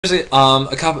Here's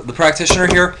the practitioner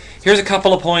here. Here's a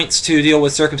couple of points to deal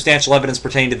with circumstantial evidence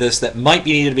pertaining to this that might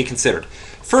be needed to be considered.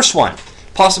 First one,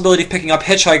 possibility of picking up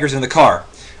hitchhikers in the car.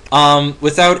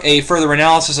 Without a further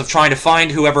analysis of trying to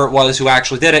find whoever it was who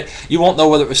actually did it, you won't know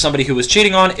whether it was somebody who was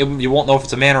cheating on, you won't know if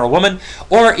it's a man or a woman,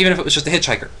 or even if it was just a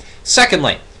hitchhiker.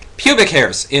 Secondly, pubic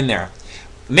hairs in there.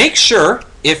 Make sure,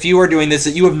 if you are doing this,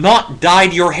 that you have not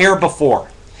dyed your hair before.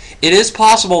 It is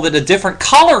possible that a different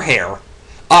color hair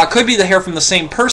could be the hair from the same person.